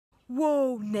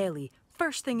Whoa, Nelly.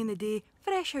 First thing in the day,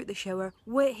 fresh out the shower,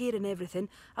 wet hair and everything,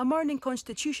 a morning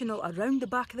constitutional around the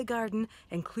back of the garden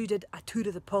included a tour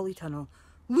of the Polytunnel.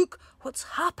 Look what's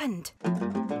happened.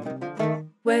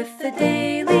 With the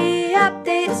daily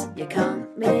updates, you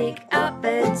can't make up,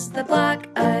 it's the Black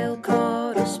Isle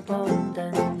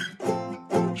Correspondent.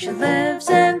 She lives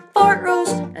in Fort Rose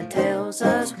and tells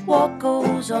us what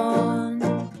goes on.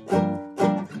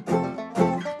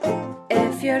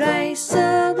 If your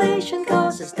isolation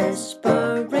causes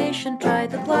desperation, try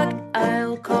the Black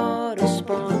Isle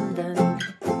Correspondent.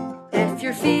 If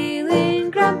you're feeling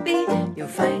grumpy, you'll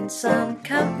find some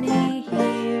company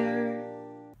here.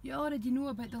 You already know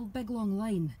about the big long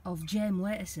line of gem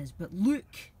lettuces, but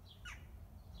look!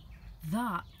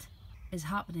 That is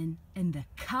happening in the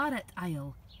carrot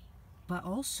aisle. But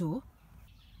also,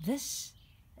 this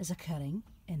is occurring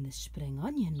in the spring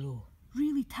onion row.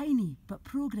 Really tiny, but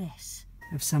progress.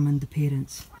 I've summoned the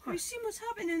parents. Have you seen what's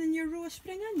happening in your row of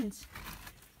spring onions?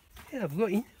 Yeah, I've got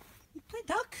you. You played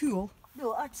that cool.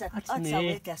 No, that's a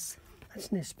lettuce.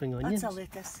 That's no spring onions. That's a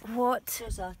lettuce. What?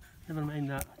 What's that? Never mind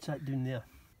that. What's that doing there?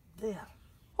 There.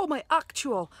 Oh my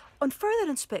actual. On further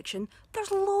inspection, there's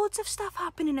loads of stuff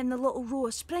happening in the little row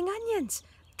of spring onions.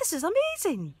 This is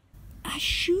amazing. A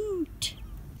shoot.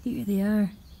 Here they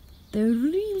are. They're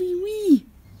really wee.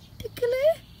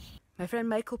 Tickly. My friend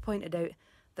Michael pointed out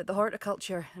that the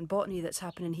horticulture and botany that's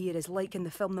happening here is like in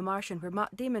the film The Martian, where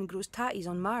Matt Damon grows tatties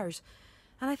on Mars.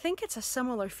 And I think it's a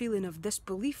similar feeling of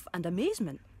disbelief and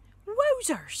amazement.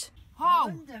 Wowzers!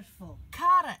 Oh, Wonderful.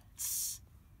 carrots!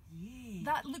 Yeah.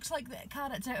 That looks like the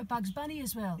carrots out of Bugs Bunny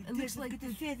as well. It looks like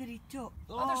the feathery top.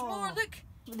 Oh, there's more,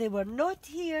 look! They were not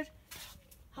here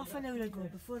half an hour ago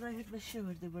before I had my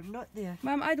shower. They were not there.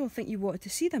 Ma'am, I don't think you wanted to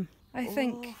see them. I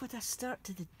think... Oh, what a start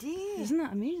to the day. Isn't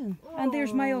that amazing? And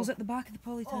there's Miles at the back of the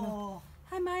Polytunnel. Oh.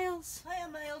 Hi, Miles. Hiya,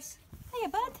 Miles. Hiya,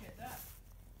 bud.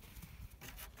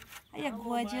 Hiya,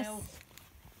 gorgeous.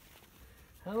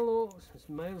 Hello, it's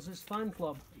Miles's fan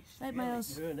club. Right,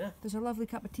 Miles. Doing, eh? There's a lovely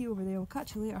cup of tea over there. We'll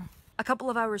catch you later. A couple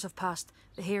of hours have passed.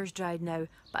 The hair's dried now,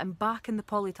 but I'm back in the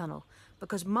Polytunnel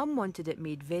because Mum wanted it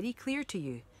made very clear to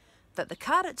you that the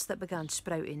carrots that began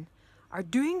sprouting are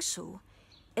doing so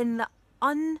in the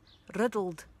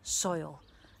unriddled soil,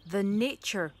 the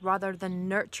nature rather than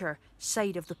nurture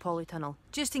side of the Polytunnel.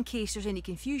 Just in case there's any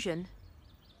confusion,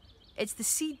 it's the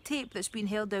seed tape that's been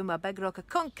held down by a big rock of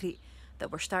concrete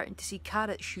that we're starting to see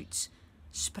carrot shoots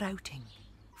sprouting.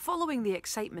 Following the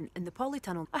excitement in the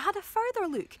Polytunnel, I had a further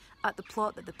look at the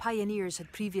plot that the pioneers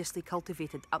had previously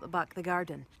cultivated at the back of the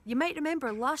garden. You might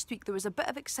remember last week there was a bit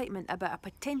of excitement about a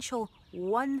potential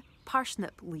 1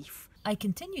 parsnip leaf. I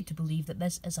continue to believe that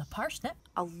this is a parsnip.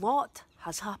 A lot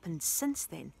has happened since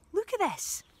then. Look at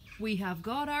this. We have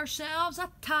got ourselves a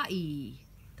tatty.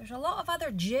 There's a lot of other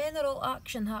general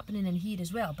action happening in here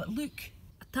as well, but look,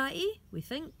 a tatty, we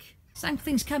think.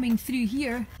 Something's coming through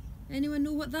here. Anyone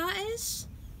know what that is?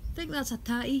 I think that's a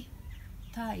tatty.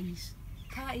 Tatties.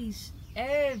 Tatties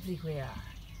everywhere.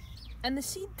 And the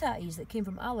seed tatties that came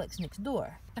from Alex next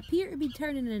door appear to be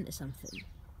turning into something.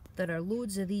 There are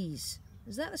loads of these.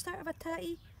 Is that the start of a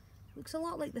tatty? Looks a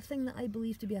lot like the thing that I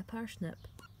believe to be a parsnip.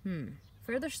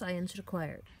 Further science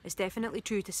required. It's definitely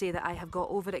true to say that I have got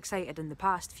overexcited in the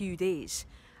past few days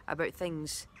about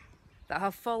things that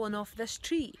have fallen off this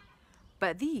tree.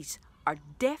 But these are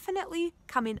definitely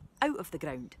coming out of the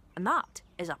ground, and that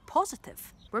is a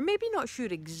positive. We're maybe not sure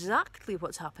exactly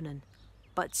what's happening,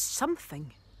 but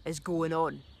something is going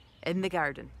on in the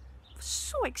garden.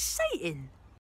 So exciting!